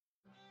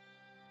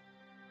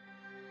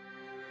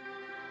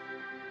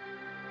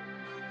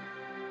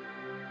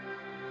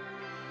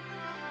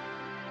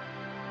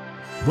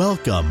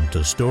Welcome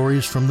to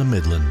Stories from the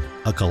Midland,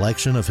 a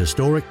collection of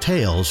historic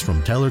tales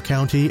from Teller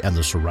County and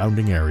the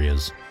surrounding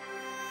areas.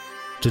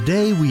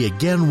 Today we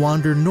again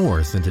wander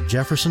north into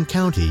Jefferson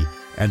County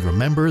and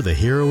remember the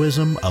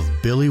heroism of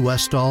Billy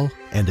Westall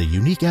and a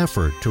unique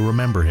effort to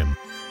remember him.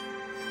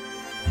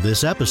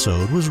 This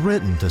episode was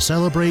written to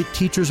celebrate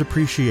Teachers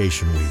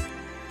Appreciation Week.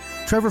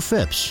 Trevor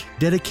Phipps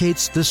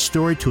dedicates this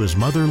story to his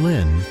mother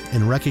Lynn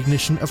in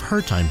recognition of her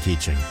time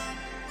teaching.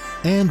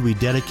 And we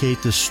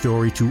dedicate this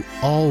story to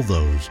all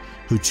those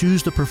who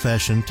choose the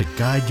profession to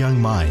guide young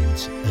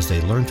minds as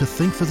they learn to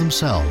think for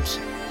themselves,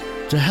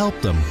 to help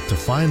them to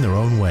find their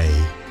own way,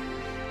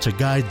 to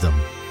guide them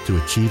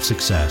to achieve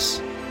success.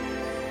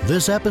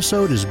 This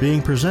episode is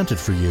being presented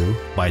for you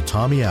by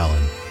Tommy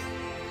Allen.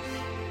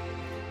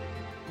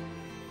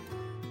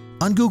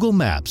 On Google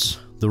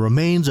Maps, the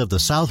remains of the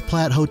South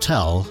Platte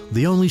Hotel,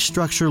 the only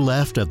structure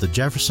left of the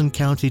Jefferson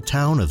County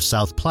town of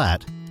South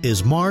Platte,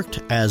 is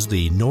marked as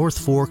the North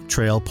Fork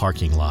Trail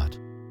parking lot.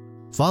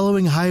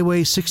 Following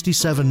Highway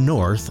 67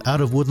 north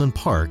out of Woodland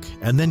Park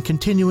and then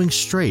continuing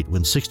straight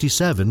when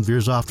 67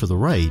 veers off to the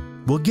right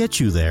will get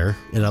you there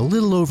in a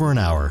little over an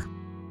hour.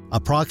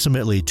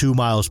 Approximately 2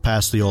 miles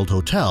past the old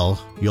hotel,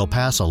 you'll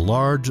pass a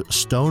large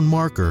stone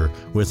marker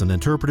with an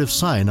interpretive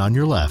sign on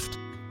your left.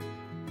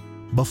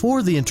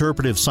 Before the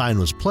interpretive sign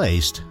was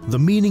placed, the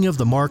meaning of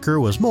the marker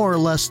was more or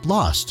less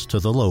lost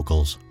to the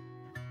locals.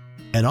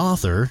 An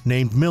author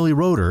named Millie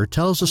Roeder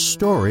tells a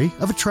story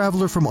of a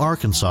traveler from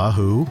Arkansas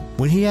who,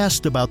 when he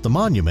asked about the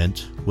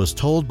monument, was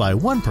told by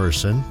one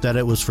person that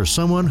it was for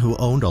someone who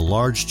owned a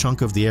large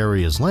chunk of the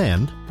area's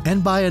land,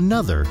 and by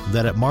another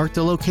that it marked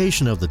the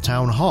location of the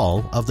town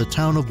hall of the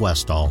town of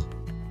Westall.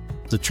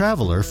 The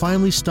traveler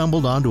finally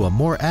stumbled onto a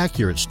more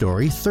accurate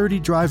story 30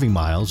 driving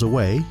miles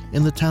away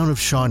in the town of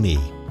Shawnee.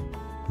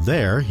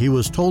 There, he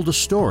was told a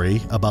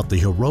story about the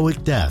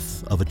heroic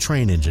death of a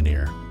train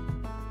engineer.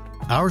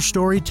 Our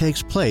story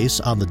takes place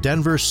on the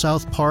Denver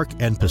South Park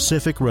and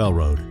Pacific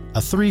Railroad, a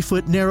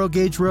 3-foot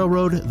narrow-gauge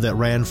railroad that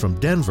ran from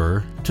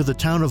Denver to the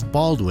town of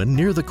Baldwin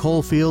near the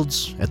coal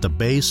fields at the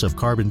base of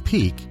Carbon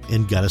Peak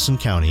in Gunnison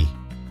County.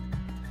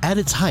 At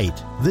its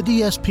height, the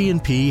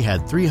DSP&P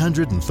had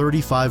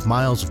 335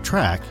 miles of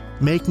track,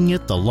 making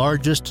it the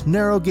largest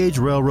narrow-gauge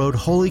railroad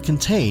wholly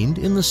contained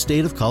in the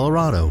state of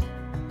Colorado.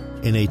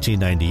 In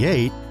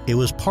 1898, it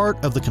was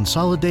part of the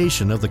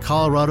consolidation of the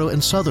Colorado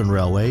and Southern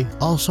Railway,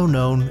 also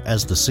known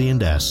as the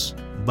C&S.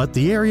 But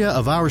the area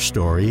of our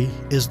story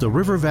is the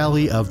river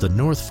valley of the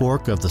North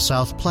Fork of the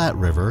South Platte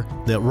River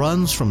that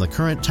runs from the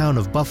current town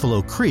of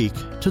Buffalo Creek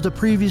to the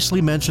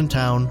previously mentioned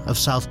town of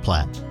South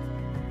Platte.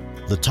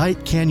 The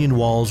tight canyon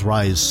walls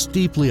rise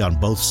steeply on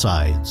both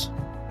sides.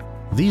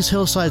 These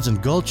hillsides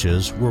and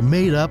gulches were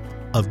made up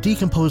of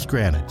decomposed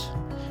granite.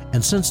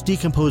 And since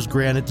decomposed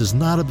granite does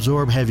not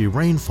absorb heavy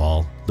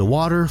rainfall, the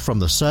water from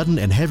the sudden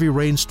and heavy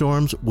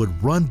rainstorms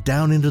would run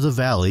down into the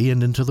valley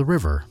and into the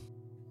river.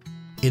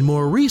 In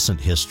more recent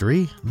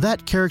history,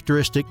 that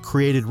characteristic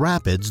created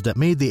rapids that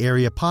made the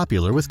area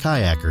popular with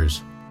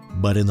kayakers.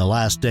 But in the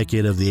last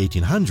decade of the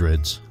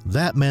 1800s,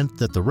 that meant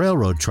that the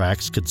railroad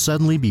tracks could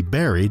suddenly be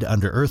buried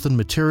under earthen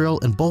material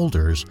and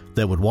boulders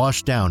that would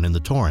wash down in the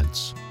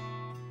torrents.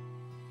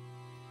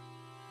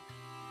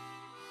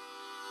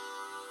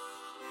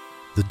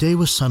 The day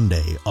was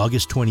Sunday,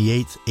 August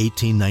 28,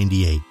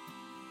 1898.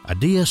 A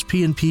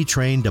DSP&P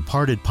train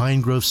departed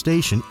Pine Grove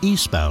Station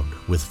eastbound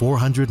with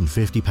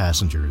 450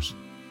 passengers.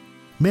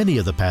 Many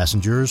of the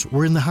passengers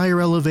were in the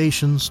higher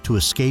elevations to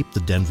escape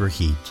the Denver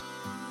heat.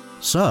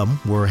 Some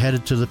were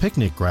headed to the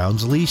picnic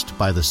grounds leased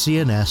by the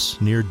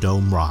C&S near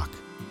Dome Rock.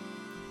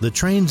 The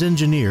train's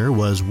engineer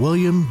was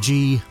William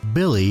G.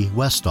 Billy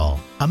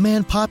Westall, a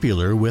man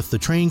popular with the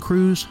train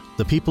crews,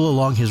 the people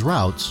along his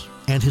routes,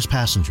 and his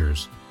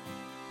passengers.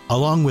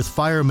 Along with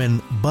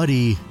fireman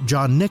Buddy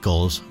John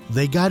Nichols,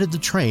 they guided the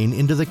train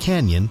into the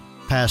canyon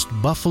past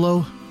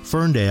Buffalo,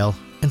 Ferndale,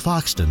 and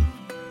Foxton.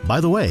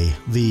 By the way,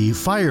 the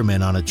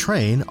fireman on a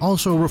train,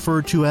 also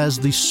referred to as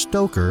the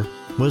stoker,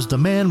 was the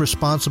man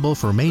responsible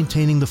for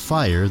maintaining the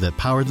fire that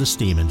powered the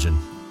steam engine.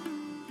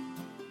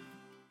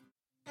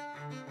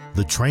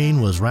 The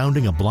train was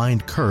rounding a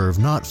blind curve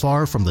not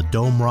far from the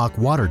Dome Rock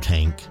water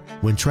tank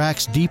when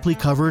tracks deeply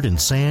covered in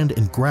sand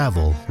and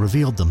gravel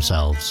revealed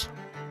themselves.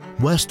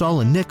 Westall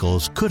and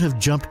Nichols could have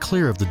jumped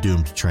clear of the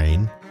doomed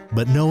train,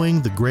 but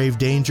knowing the grave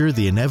danger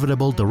the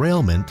inevitable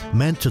derailment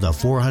meant to the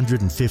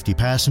 450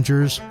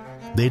 passengers,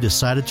 they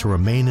decided to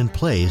remain in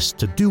place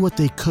to do what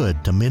they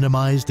could to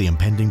minimize the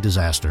impending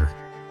disaster.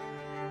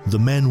 The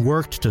men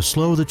worked to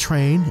slow the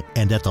train,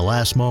 and at the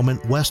last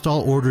moment,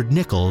 Westall ordered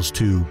Nichols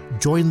to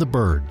join the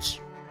birds.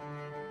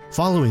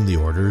 Following the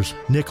orders,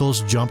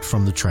 Nichols jumped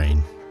from the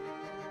train.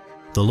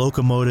 The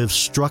locomotive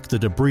struck the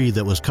debris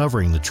that was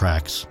covering the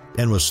tracks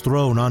and was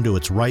thrown onto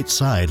its right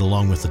side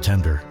along with the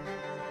tender.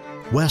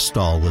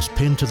 Westall was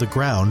pinned to the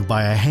ground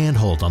by a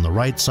handhold on the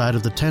right side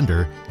of the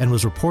tender and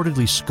was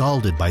reportedly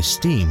scalded by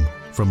steam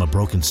from a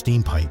broken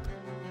steam pipe.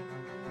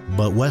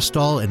 But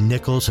Westall and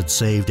Nichols had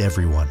saved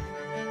everyone.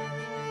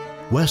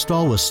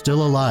 Westall was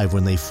still alive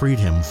when they freed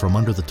him from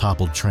under the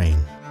toppled train.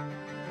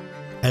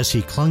 As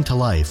he clung to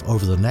life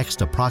over the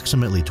next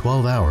approximately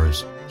 12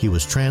 hours, he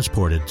was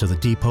transported to the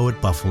depot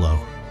at Buffalo.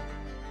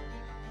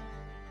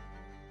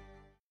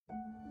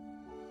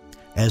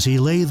 As he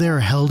lay there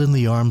held in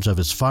the arms of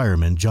his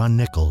fireman, John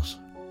Nichols,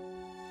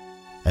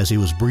 as he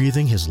was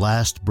breathing his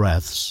last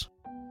breaths,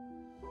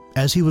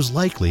 as he was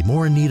likely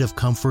more in need of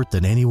comfort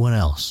than anyone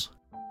else,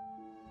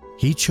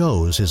 he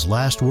chose his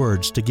last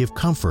words to give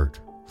comfort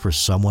for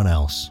someone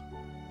else.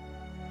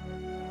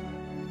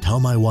 "Tell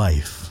my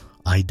wife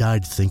I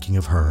died thinking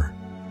of her."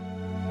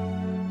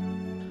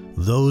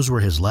 Those were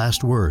his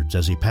last words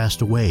as he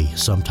passed away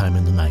sometime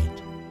in the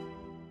night.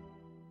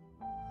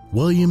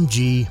 William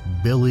G.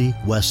 Billy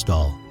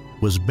Westall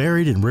was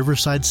buried in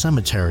Riverside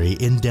Cemetery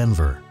in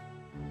Denver.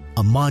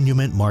 A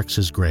monument marks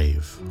his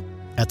grave.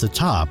 At the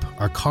top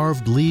are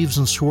carved leaves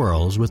and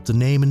swirls with the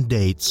name and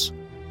dates: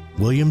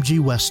 William G.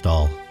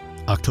 Westall,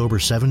 October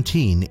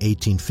 17,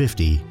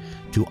 1850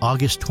 to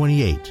August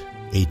 28,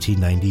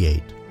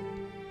 1898.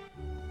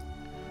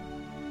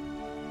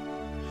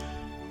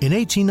 In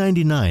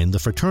 1899, the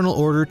fraternal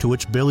order to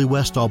which Billy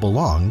Westall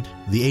belonged,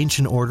 the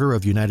Ancient Order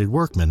of United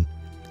Workmen,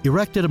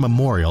 erected a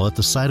memorial at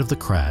the site of the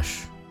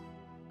crash.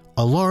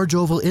 A large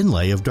oval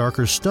inlay of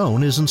darker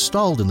stone is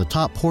installed in the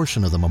top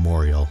portion of the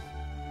memorial.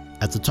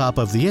 At the top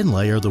of the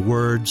inlay are the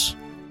words,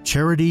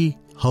 "Charity,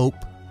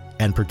 Hope,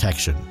 and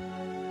Protection."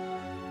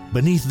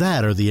 Beneath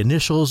that are the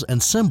initials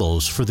and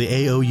symbols for the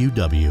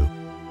AOUW.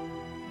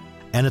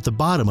 And at the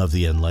bottom of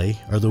the inlay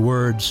are the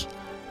words,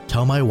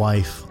 "Tell my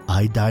wife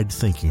I died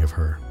thinking of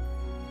her."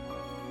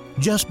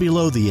 Just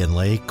below the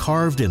inlay,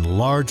 carved in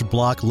large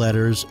block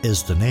letters,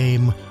 is the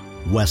name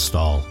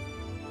Westall.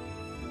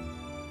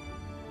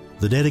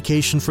 The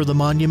dedication for the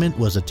monument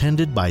was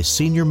attended by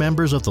senior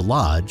members of the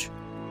Lodge,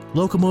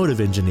 locomotive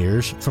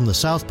engineers from the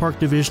South Park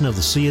Division of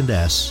the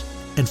C&S,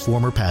 and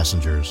former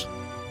passengers.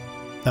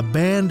 A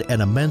band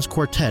and a men's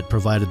quartet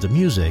provided the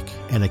music,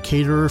 and a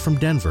caterer from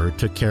Denver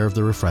took care of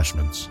the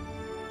refreshments.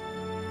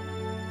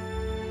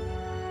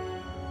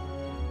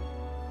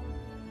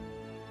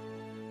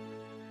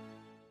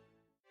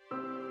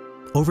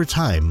 Over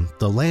time,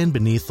 the land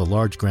beneath the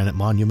large granite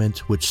monument,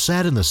 which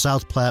sat in the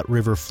South Platte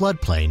River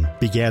floodplain,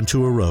 began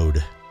to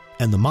erode,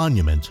 and the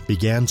monument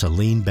began to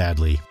lean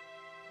badly.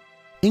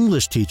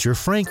 English teacher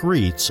Frank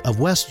Reitz of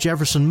West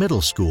Jefferson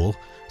Middle School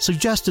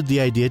suggested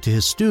the idea to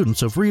his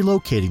students of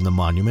relocating the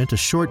monument a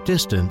short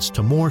distance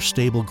to more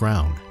stable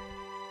ground.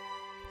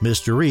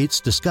 Mr.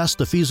 Reitz discussed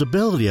the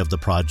feasibility of the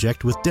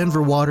project with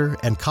Denver Water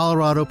and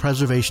Colorado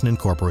Preservation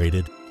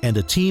Incorporated, and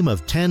a team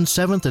of 10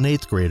 7th and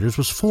 8th graders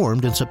was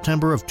formed in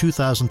September of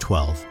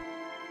 2012.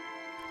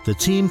 The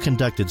team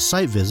conducted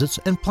site visits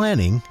and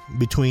planning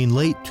between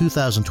late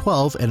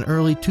 2012 and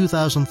early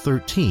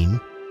 2013,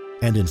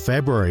 and in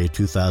February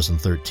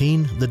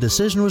 2013, the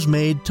decision was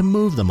made to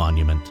move the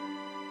monument.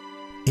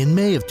 In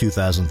May of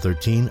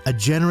 2013, a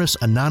generous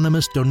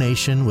anonymous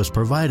donation was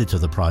provided to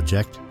the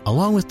project,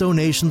 along with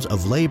donations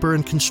of labor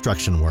and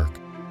construction work.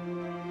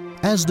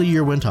 As the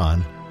year went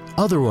on,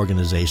 other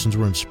organizations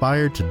were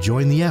inspired to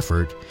join the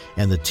effort,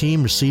 and the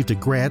team received a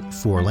grant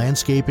for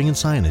landscaping and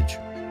signage.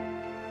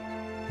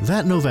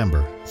 That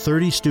November,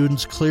 30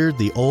 students cleared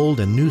the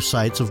old and new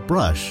sites of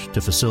brush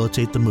to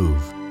facilitate the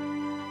move,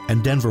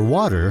 and Denver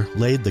Water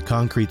laid the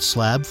concrete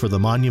slab for the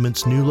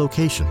monument's new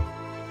location.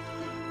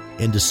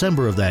 In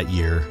December of that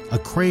year, a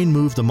crane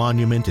moved the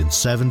monument in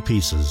 7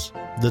 pieces,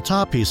 the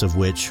top piece of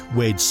which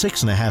weighed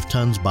 6.5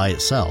 tons by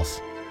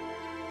itself.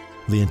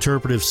 The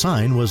interpretive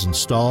sign was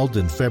installed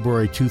in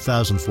February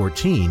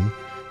 2014,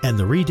 and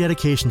the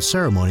rededication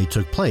ceremony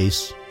took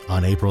place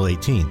on April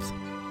 18th.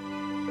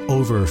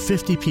 Over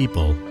 50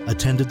 people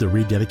attended the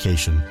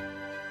rededication.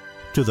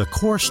 To the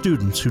core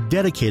students who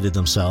dedicated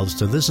themselves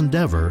to this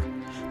endeavor,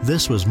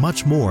 this was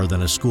much more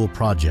than a school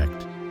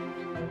project.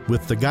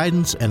 With the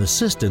guidance and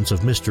assistance of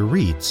Mr.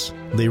 Reitz,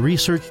 they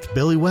researched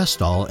Billy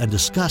Westall and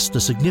discussed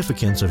the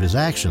significance of his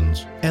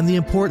actions and the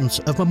importance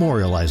of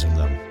memorializing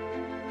them.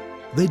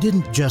 They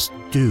didn't just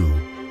do,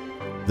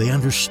 they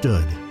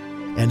understood,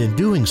 and in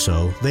doing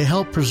so, they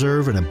helped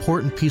preserve an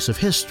important piece of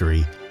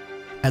history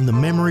and the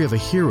memory of a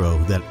hero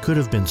that could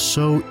have been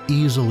so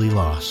easily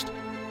lost.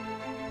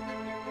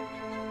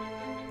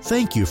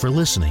 Thank you for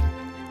listening.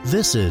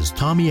 This is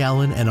Tommy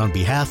Allen, and on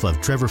behalf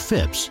of Trevor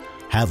Phipps,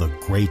 have a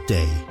great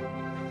day.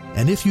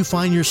 And if you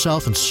find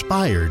yourself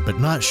inspired but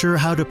not sure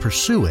how to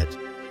pursue it,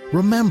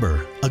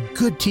 remember, a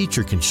good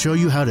teacher can show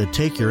you how to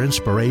take your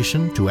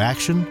inspiration to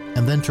action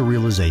and then to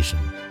realization.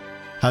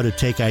 How to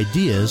take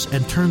ideas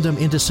and turn them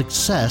into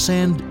success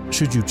and,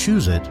 should you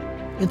choose it,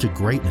 into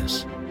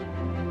greatness.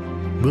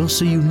 We'll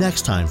see you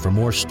next time for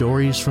more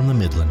stories from the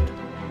Midland.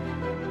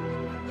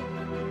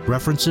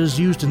 References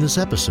used in this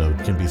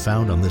episode can be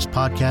found on this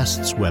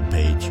podcast's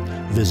webpage.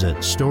 Visit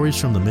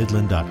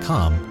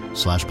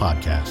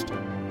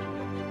storiesfromthemidland.com/podcast.